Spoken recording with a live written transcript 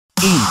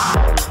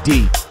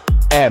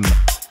EDM,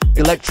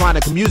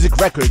 Electronic Music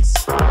Records.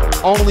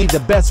 Only the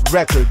best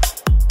record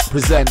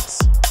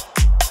presents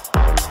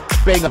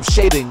Bang of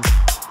Shading,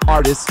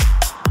 artist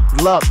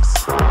LUXE.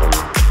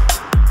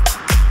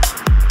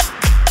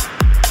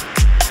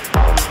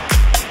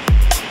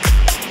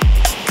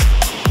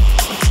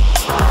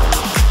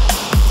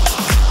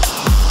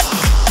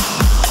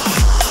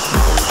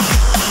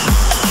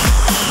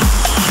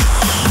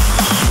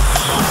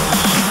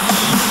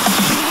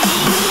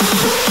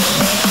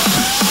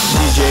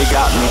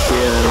 Got me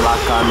feeling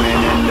like I'm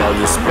in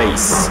another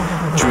space.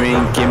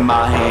 Drink in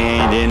my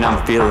hand and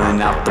I'm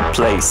feeling out the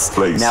place.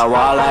 Now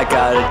all I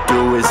gotta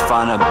do is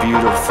find a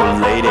beautiful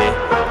lady,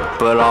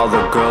 but all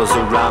the girls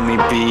around me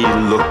be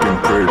looking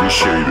pretty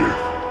shady.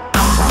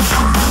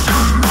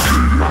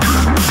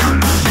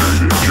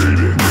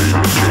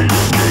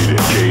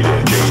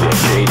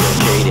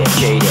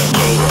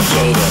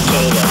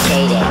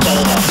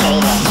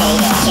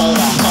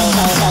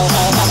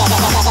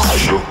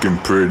 Looking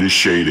pretty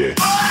shady.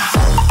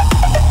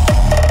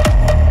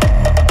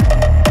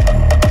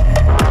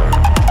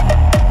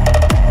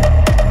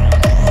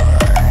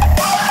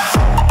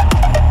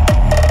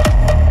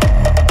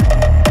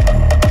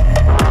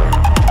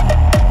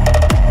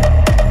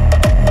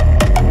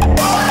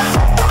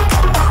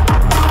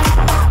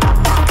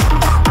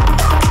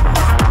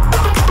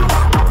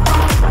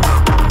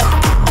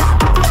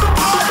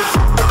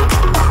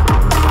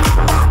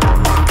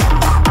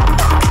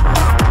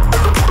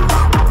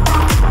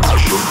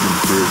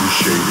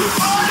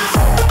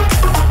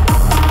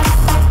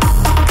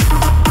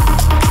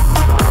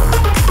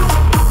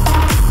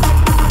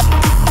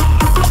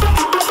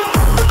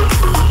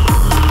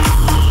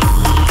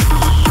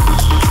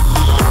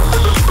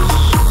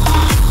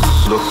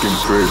 Looking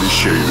pretty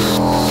shady.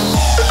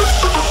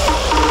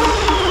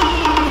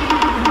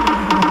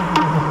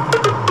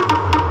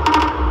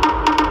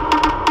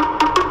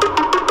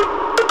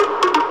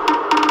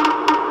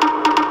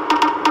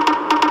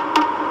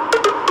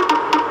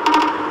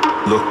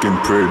 Looking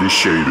pretty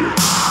shady.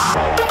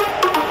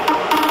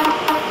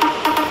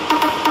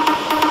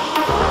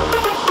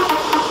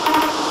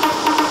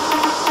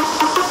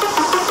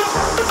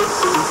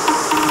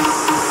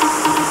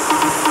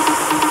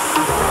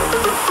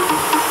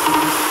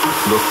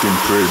 Looking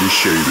pretty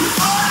shady.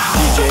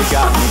 DJ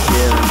got me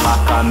feeling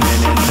like I'm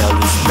in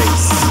another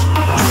space.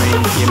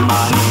 Drink in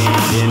my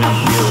hand and I'm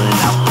feeling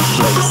out the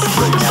place.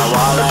 Now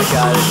all I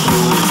gotta do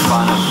is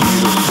find a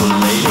beautiful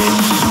lady,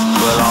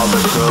 but all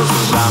the girls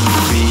around me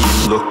be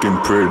looking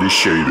pretty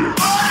shady.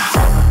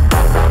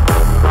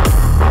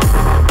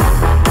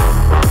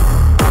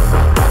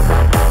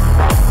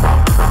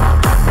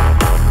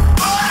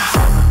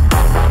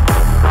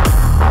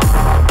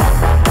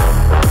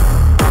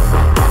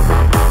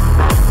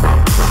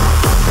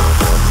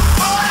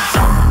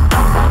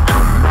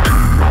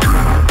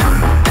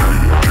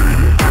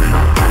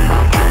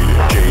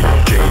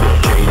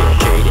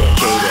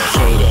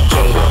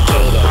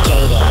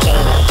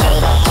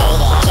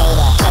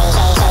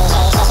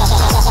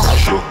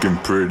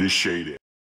 Pretty shady.